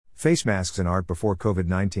Face Masks in Art Before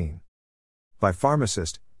COVID-19. By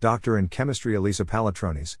pharmacist, doctor in chemistry Elisa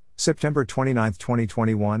Palatronis, September 29,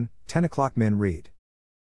 2021, 10 o'clock Min read.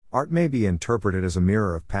 Art may be interpreted as a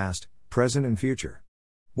mirror of past, present and future.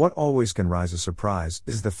 What always can rise a surprise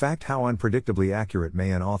is the fact how unpredictably accurate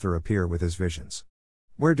may an author appear with his visions.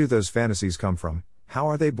 Where do those fantasies come from, how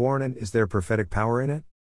are they born, and is there prophetic power in it?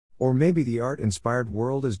 Or maybe the art-inspired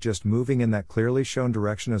world is just moving in that clearly shown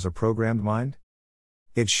direction as a programmed mind?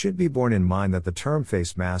 It should be borne in mind that the term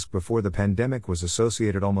face mask before the pandemic was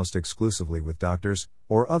associated almost exclusively with doctors,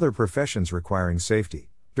 or other professions requiring safety,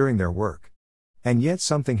 during their work. And yet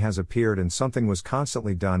something has appeared, and something was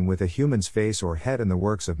constantly done with a human's face or head in the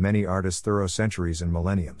works of many artists through centuries and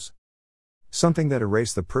millenniums. Something that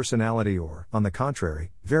erased the personality or, on the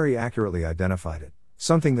contrary, very accurately identified it.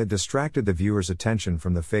 Something that distracted the viewer's attention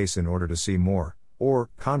from the face in order to see more, or,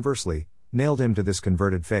 conversely, nailed him to this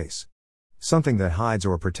converted face. Something that hides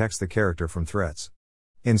or protects the character from threats.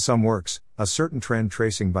 In some works, a certain trend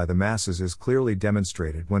tracing by the masses is clearly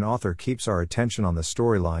demonstrated when author keeps our attention on the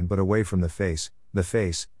storyline but away from the face,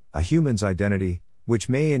 a human's identity, which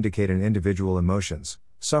may indicate an individual emotions,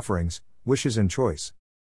 sufferings, wishes and choice.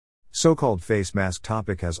 So-called face mask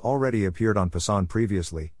topic has already appeared on Passan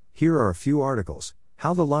previously. Here are a few articles.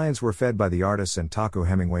 How the lions were fed by the artists and Taco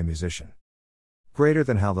Hemingway musician. Greater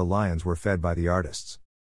than how the lions were fed by the artists.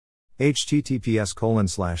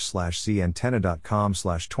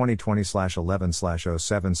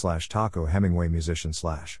 https://cntenna.com/2020/11/07/Taco Hemingway musician/.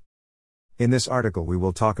 In this article we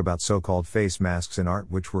will talk about so-called face masks in art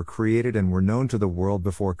which were created and were known to the world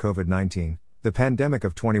before COVID-19, the pandemic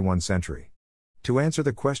of 21st century. To answer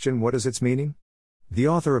the question, what is its meaning? The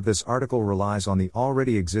author of this article relies on the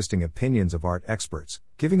already existing opinions of art experts,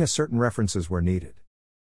 giving us certain references where needed.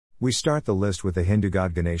 We start the list with the Hindu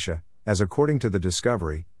god Ganesha, as according to the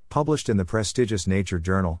discovery, published in the prestigious Nature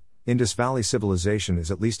journal, Indus Valley civilization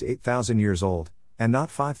is at least 8,000 years old, and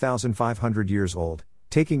not 5,500 years old,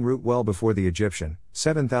 taking root well before the Egyptian,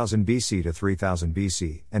 7,000 BC to 3,000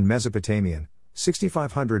 BC, and Mesopotamian,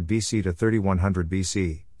 6,500 BC to 3,100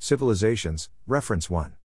 BC, civilizations. Reference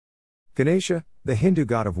 1. Ganesha, the Hindu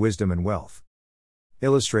god of wisdom and wealth.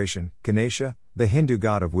 Illustration, Ganesha, the Hindu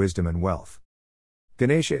god of wisdom and wealth.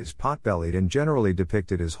 Ganesha is pot-bellied and generally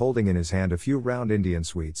depicted as holding in his hand a few round Indian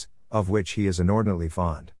sweets, of which he is inordinately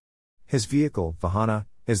fond. His vehicle, Vahana,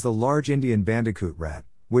 is the large Indian bandicoot rat,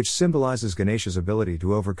 which symbolizes Ganesha's ability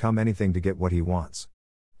to overcome anything to get what he wants.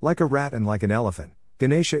 Like a rat and like an elephant,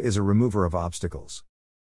 Ganesha is a remover of obstacles.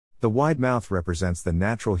 The wide mouth represents the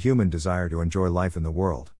natural human desire to enjoy life in the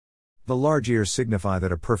world. The large ears signify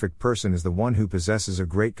that a perfect person is the one who possesses a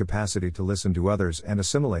great capacity to listen to others and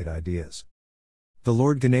assimilate ideas. The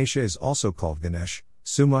Lord Ganesha is also called Ganesh,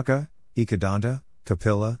 Sumukha, Ekadanta,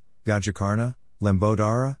 Kapila, Gajakarna,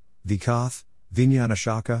 Lambodara, Vikath,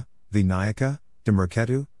 Vijnanashaka, Vinayaka,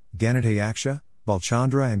 Dhammraketu, Ganatayaksha,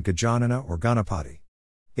 Balchandra and Gajanana or Ganapati.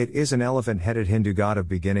 It is an elephant-headed Hindu god of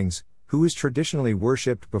beginnings, who is traditionally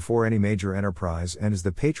worshipped before any major enterprise and is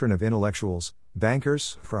the patron of intellectuals,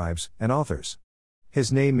 bankers, scribes, and authors.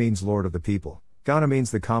 His name means Lord of the People, Gana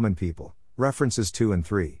means the common people, references 2 and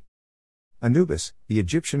 3. Anubis, the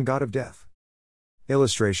Egyptian god of death.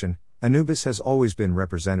 Illustration, Anubis has always been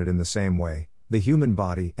represented in the same way, the human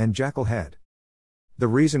body and jackal head. The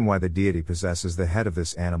reason why the deity possesses the head of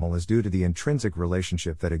this animal is due to the intrinsic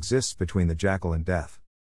relationship that exists between the jackal and death.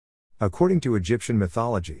 According to Egyptian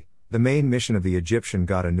mythology, the main mission of the Egyptian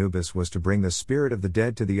god Anubis was to bring the spirit of the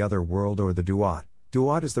dead to the other world or the Duat.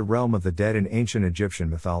 Duat is the realm of the dead in ancient Egyptian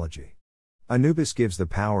mythology. Anubis gives the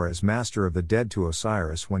power as master of the dead to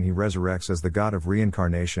Osiris when he resurrects as the god of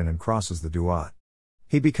reincarnation and crosses the Duat.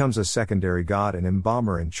 He becomes a secondary god and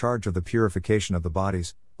embalmer in charge of the purification of the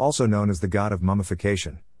bodies, also known as the god of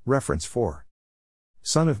mummification. Reference 4.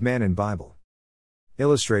 Son of Man in Bible.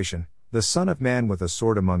 Illustration, the Son of Man with a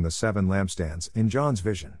sword among the 7 lampstands in John's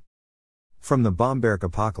vision. From the Bomberg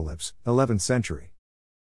Apocalypse, 11th century.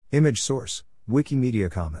 Image source,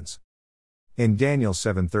 Wikimedia Commons. In Daniel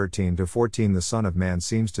 7:13-14 the Son of Man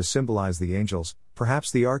seems to symbolize the angels,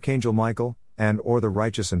 perhaps the Archangel Michael, and/or the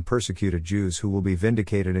righteous and persecuted Jews who will be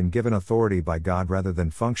vindicated and given authority by God rather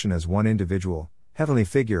than function as one individual, heavenly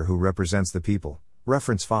figure who represents the people.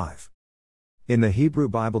 Reference 5. In the Hebrew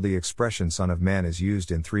Bible the expression Son of Man is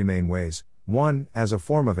used in 3 main ways. 1. As a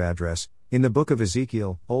form of address, in the book of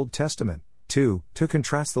Ezekiel, Old Testament. 2. To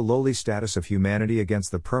contrast the lowly status of humanity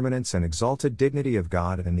against the permanence and exalted dignity of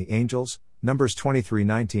God and the angels, Numbers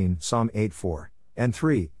 23:19, Psalm 8:4, and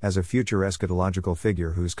 3. As a future eschatological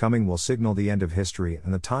figure whose coming will signal the end of history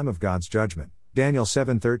and the time of God's judgment, Daniel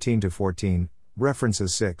 7:13-14,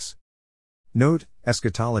 references 6. Note,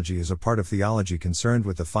 eschatology is a part of theology concerned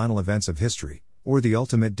with the final events of history, or the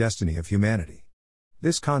ultimate destiny of humanity.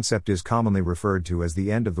 This concept is commonly referred to as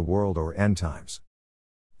the end of the world or end times.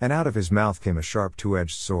 And out of his mouth came a sharp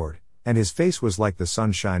two-edged sword, and his face was like the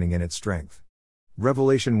sun shining in its strength.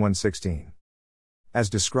 Revelation 1:16. As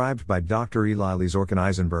described by Dr. Eli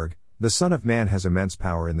Lizorkin-Eisenberg, the Son of Man has immense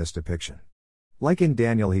power in this depiction. Like in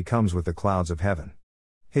Daniel, he comes with the clouds of heaven.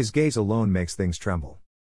 His gaze alone makes things tremble.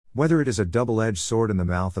 Whether it is a double-edged sword in the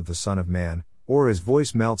mouth of the Son of Man, or his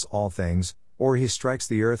voice melts all things, or he strikes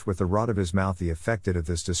the earth with the rod of his mouth, the effect of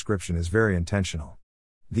this description is very intentional.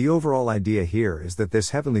 The overall idea here is that this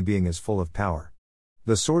heavenly being is full of power.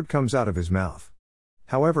 The sword comes out of his mouth.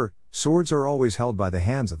 However, swords are always held by the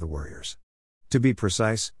hands of the warriors. To be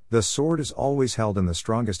precise, the sword is always held in the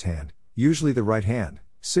strongest hand, usually the right hand,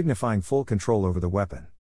 signifying full control over the weapon.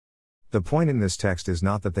 The point in this text is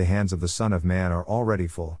not that the hands of the Son of Man are already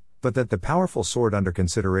full, but that the powerful sword under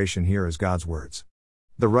consideration here is God's words.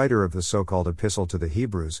 The writer of the so-called Epistle to the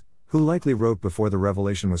Hebrews, who likely wrote before the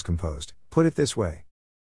Revelation was composed, put it this way: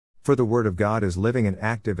 "For the word of God is living and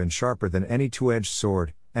active and sharper than any two-edged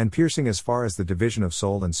sword, and piercing as far as the division of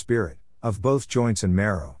soul and spirit, of both joints and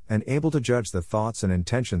marrow, and able to judge the thoughts and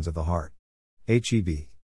intentions of the heart." Heb.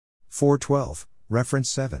 4:12, reference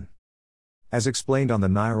 7. As explained on the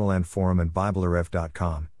Nairoland forum and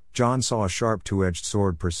BibleRef.com, John saw a sharp two-edged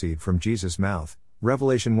sword proceed from Jesus' mouth,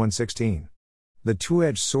 Revelation 1:16. The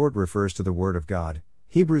two-edged sword refers to the Word of God,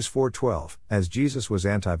 Hebrews 4:12, as Jesus was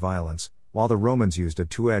anti-violence, while the Romans used a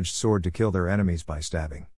two-edged sword to kill their enemies by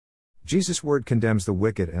stabbing. Jesus' word condemns the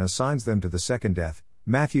wicked and assigns them to the second death,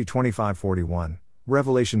 Matthew 25:41,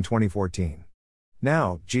 Revelation 20:14.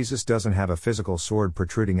 Now, Jesus doesn't have a physical sword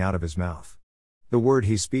protruding out of his mouth. The word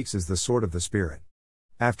he speaks is the sword of the Spirit.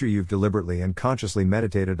 After you've deliberately and consciously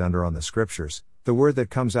meditated on the scriptures, the word that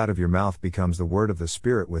comes out of your mouth becomes the word of the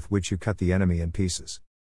Spirit with which you cut the enemy in pieces.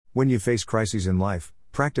 When you face crises in life,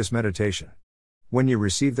 practice meditation. When you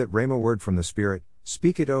receive that Rhema word from the Spirit,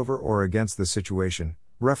 speak it over or against the situation,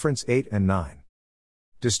 reference 8 and 9.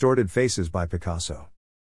 Distorted Faces by Picasso.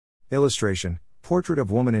 Illustration, Portrait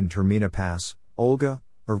of Woman in Termina Pass, Olga,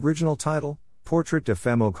 original title, Portrait de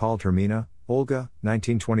Femme au Col Termina, Olga,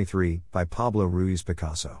 1923, by Pablo Ruiz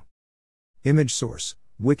Picasso. Image source,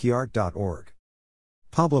 wikiart.org.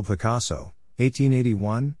 Pablo Picasso,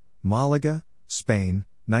 1881, Malaga, Spain,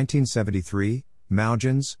 1973,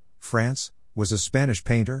 Mougins, France, was a Spanish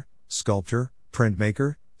painter, sculptor,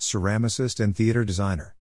 printmaker, ceramicist and theater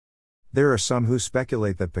designer. There are some who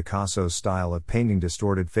speculate that Picasso's style of painting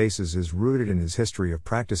distorted faces is rooted in his history of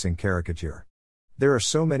practicing caricature. There are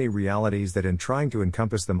so many realities that in trying to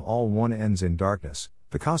encompass them all one ends in darkness,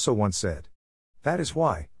 Picasso once said. That is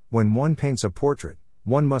why, when one paints a portrait,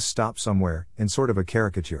 one must stop somewhere, in sort of a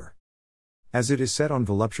caricature. As it is said on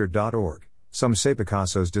volupture.org, some say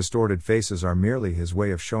Picasso's distorted faces are merely his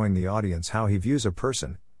way of showing the audience how he views a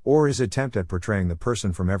person, or his attempt at portraying the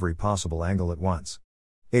person from every possible angle at once.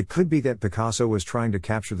 It could be that Picasso was trying to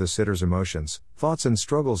capture the sitter's emotions, thoughts and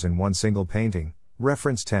struggles in one single painting,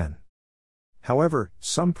 reference 10. However,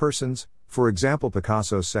 some persons, for example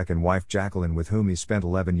Picasso's second wife Jacqueline, with whom he spent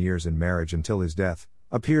 11 years in marriage until his death,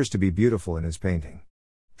 appears to be beautiful in his painting.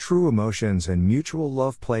 True emotions and mutual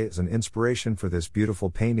love play as an inspiration for this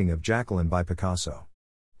beautiful painting of Jacqueline by Picasso.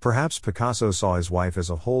 Perhaps Picasso saw his wife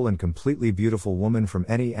as a whole and completely beautiful woman from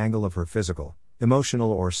any angle of her physical,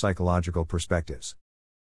 emotional or psychological perspectives.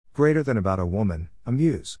 Greater than about a woman, a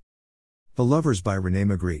muse. The Lovers by René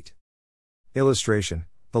Magritte. Illustration,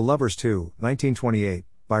 The Lovers 2, 1928,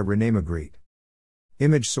 by René Magritte.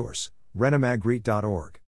 Image source,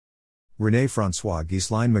 renemagritte.org. René François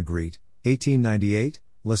Ghislain Magritte, 1898,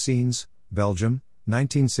 Lessines, Belgium,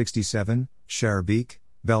 1967, Schaerbeek,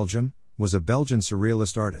 Belgium, was a Belgian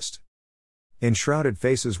surrealist artist. Enshrouded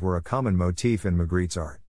faces were a common motif in Magritte's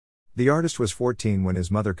art. The artist was 14 when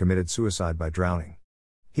his mother committed suicide by drowning.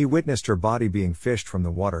 He witnessed her body being fished from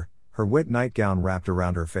the water, her wet nightgown wrapped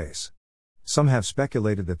around her face. Some have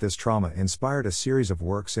speculated that this trauma inspired a series of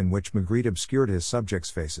works in which Magritte obscured his subjects'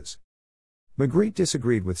 faces. Magritte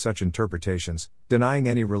disagreed with such interpretations, denying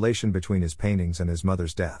any relation between his paintings and his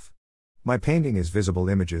mother's death. "My painting is visible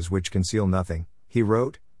images which conceal nothing," he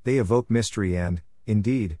wrote. "They evoke mystery and,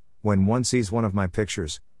 indeed, when one sees one of my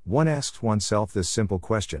pictures, one asks oneself this simple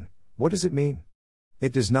question: what does it mean?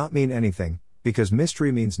 It does not mean anything, because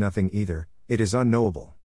mystery means nothing either, it is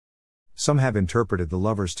unknowable." Some have interpreted The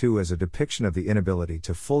Lovers 2 as a depiction of the inability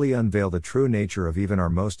to fully unveil the true nature of even our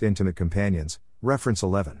most intimate companions, reference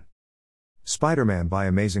 11. Spider-Man by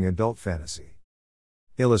Amazing Adult Fantasy.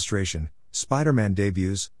 Illustration, Spider-Man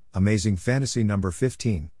Debuts, Amazing Fantasy No.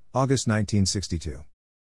 15, August 1962.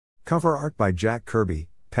 Cover art by Jack Kirby,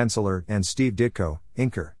 penciler, and Steve Ditko,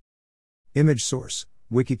 inker. Image source,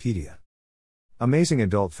 Wikipedia. Amazing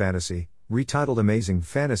Adult Fantasy, retitled Amazing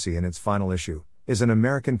Fantasy in its final issue, is an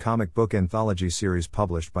American comic book anthology series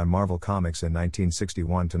published by Marvel Comics in 1961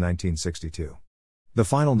 to 1962. The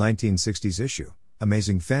final 1960s issue,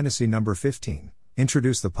 Amazing Fantasy number 15,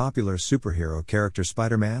 introduced the popular superhero character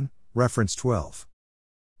Spider-Man, reference 12.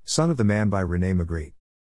 Son of the Man by René Magritte.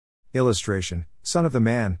 Illustration, Son of the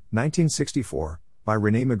Man, 1964, by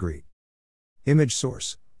René Magritte. Image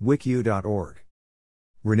source, wikiu.org.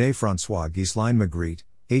 René-François Ghislain Magritte,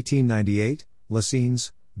 1898,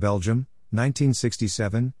 Lessines, Belgium,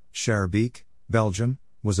 1967, Schaerbeek, Belgium,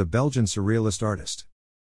 was a Belgian surrealist artist.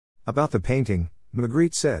 About the painting,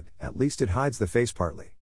 Magritte said, "At least it hides the face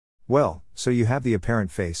partly. Well, so you have the apparent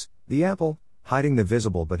face, the apple, hiding the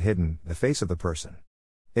visible but hidden, the face of the person.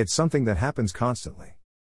 It's something that happens constantly.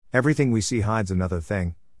 Everything we see hides another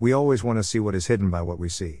thing, we always want to see what is hidden by what we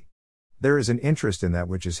see. There is an interest in that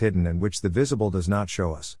which is hidden and which the visible does not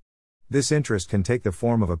show us. This interest can take the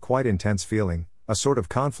form of a quite intense feeling, a sort of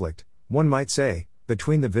conflict, one might say,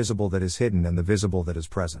 between the visible that is hidden and the visible that is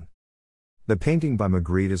present." The painting by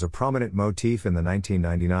Magritte is a prominent motif in the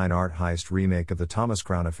 1999 art heist remake of the Thomas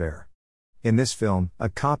Crown Affair. In this film, a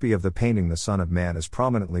copy of the painting The Son of Man is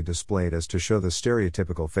prominently displayed as to show the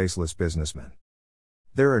stereotypical faceless businessman.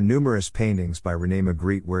 There are numerous paintings by René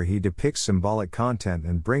Magritte where he depicts symbolic content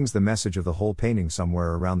and brings the message of the whole painting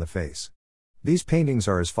somewhere around the face. These paintings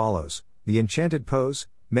are as follows: The Enchanted Pose,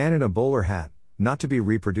 Man in a Bowler Hat, Not to be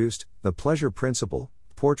Reproduced, The Pleasure Principle,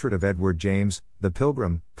 Portrait of Edward James, The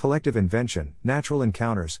Pilgrim, Collective Invention, Natural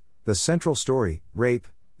Encounters, The Central Story, Rape,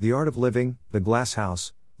 The Art of Living, The Glass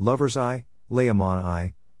House, Lover's Eye, Layamon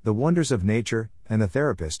Eye, The Wonders of Nature, and The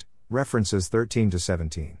Therapist, references 13 to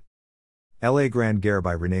 17. La Grande Guerre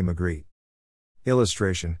by René Magritte.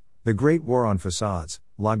 Illustration, The Great War on Facades,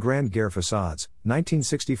 La Grande Guerre Facades,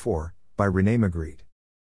 1964, by René Magritte.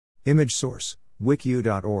 Image source,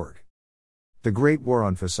 wikiu.org. The Great War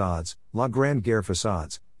on Facades, La Grande Guerre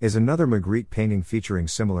Facades, is another Magritte painting featuring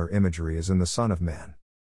similar imagery as in The Son of Man.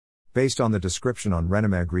 Based on the description on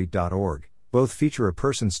renemagritte.org, both feature a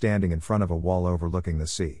person standing in front of a wall overlooking the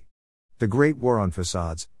sea. The Great War on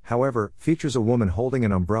Facades, however, features a woman holding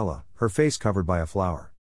an umbrella, her face covered by a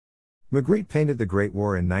flower. Magritte painted the Great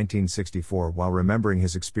War in 1964 while remembering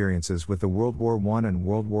his experiences with the World War I and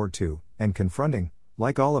World War II, and confronting,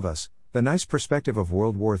 like all of us, the nice perspective of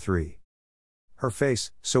World War III. Her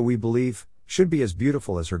face, so we believe, should be as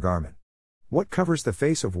beautiful as her garment. What covers the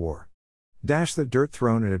face of war? The dirt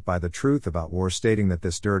thrown at it by the truth about war, stating that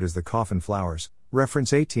this dirt is the coffin flowers,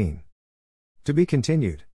 reference 18. To be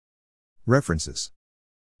continued. References.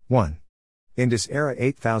 1. Indus era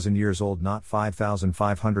 8,000 years old, not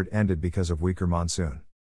 5,500, ended because of weaker monsoon.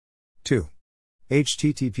 2.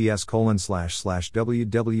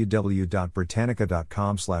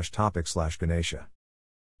 https://www.britannica.com/topic/Ganesha.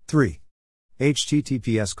 3.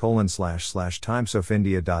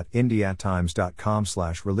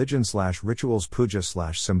 https://timesofindia.indiatimes.com/religion/rituals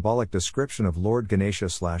puja/symbolic description of Lord Ganesha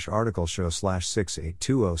 /article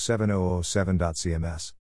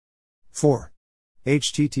show/682070007.cms. 4.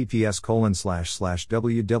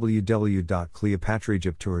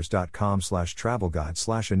 https://www.cleopatraegyptours.com/travel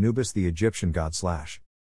guide/Anubis the Egyptian god/.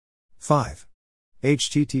 5.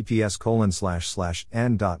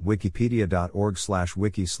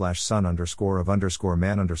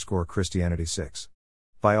 https://n.wikipedia.org/wiki/son_of_man_Christianity 6.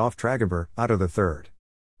 By Off Trageber, Otto III.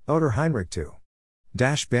 Oder Heinrich 2.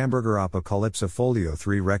 Bamberger Apocalypse Folio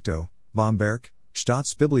 3 Recto, Bamberg,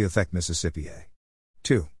 Staatsbibliothek Mississippi.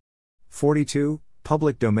 2. 42,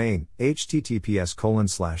 Public Domain,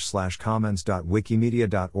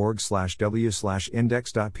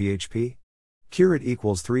 https://commons.wikimedia.org/w/index.php. Curate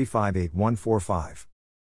equals 358145.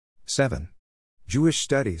 7. Jewish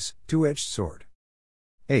Studies, Two-Edged Sword.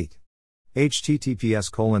 8.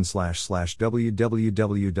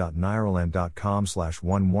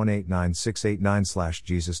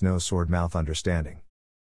 https://www.nireland.com/1189689/Jesus No Sword Mouth Understanding.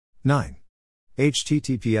 9.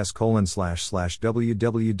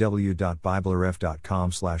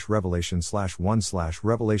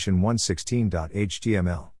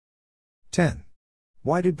 https://www.bibleref.com/revelation/1/revelation116.html. 10.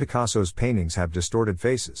 Why did Picasso's paintings have distorted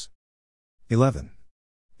faces? 11.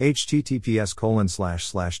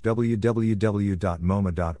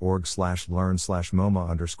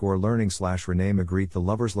 https://www.moma.org/learn/moma_learning/René Magritte The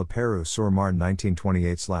Lovers Le Peru sur Marne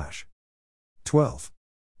 1928/. 12.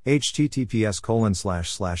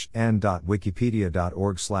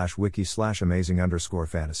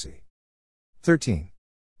 https://n.wikipedia.org/wiki/amazing_fantasy. 13.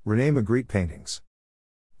 René Magritte paintings.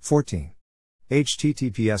 14.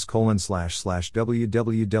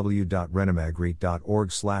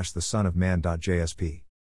 https://www.renemagritte.org/thesonofman.jsp.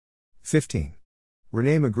 15.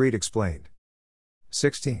 Renee Magritte explained.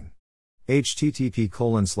 16.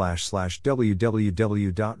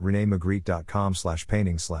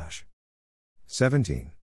 http://www.renemagritte.com/painting/.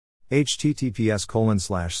 17.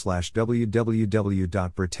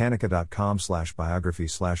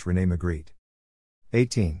 https://www.britannica.com/biography/Renee Magritte.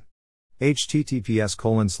 18.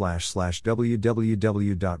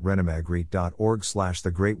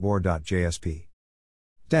 https://www.renemagritte.org/thegreatwar.jsp.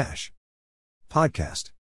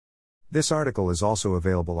 Podcast. This article is also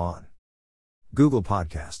available on Google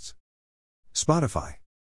Podcasts, Spotify,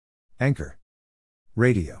 Anchor,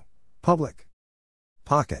 Radio, Public,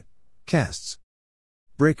 Pocket Casts,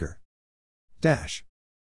 Breaker.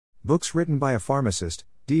 Books written by a pharmacist,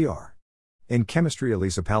 Dr. In chemistry,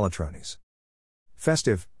 Elisa Palatronis.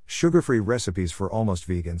 Festive, sugar-free recipes for almost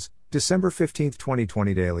vegans, December 15,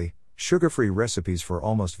 2020 daily, sugar-free recipes for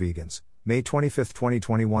almost vegans, May 25,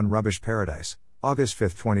 2021 Rubbish Paradise, August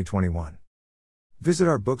 5, 2021. Visit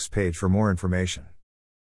our books page for more information.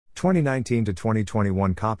 2019 to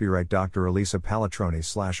 2021 Copyright Dr. Elisa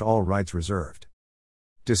Palatronis / all rights reserved.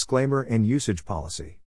 Disclaimer and usage policy.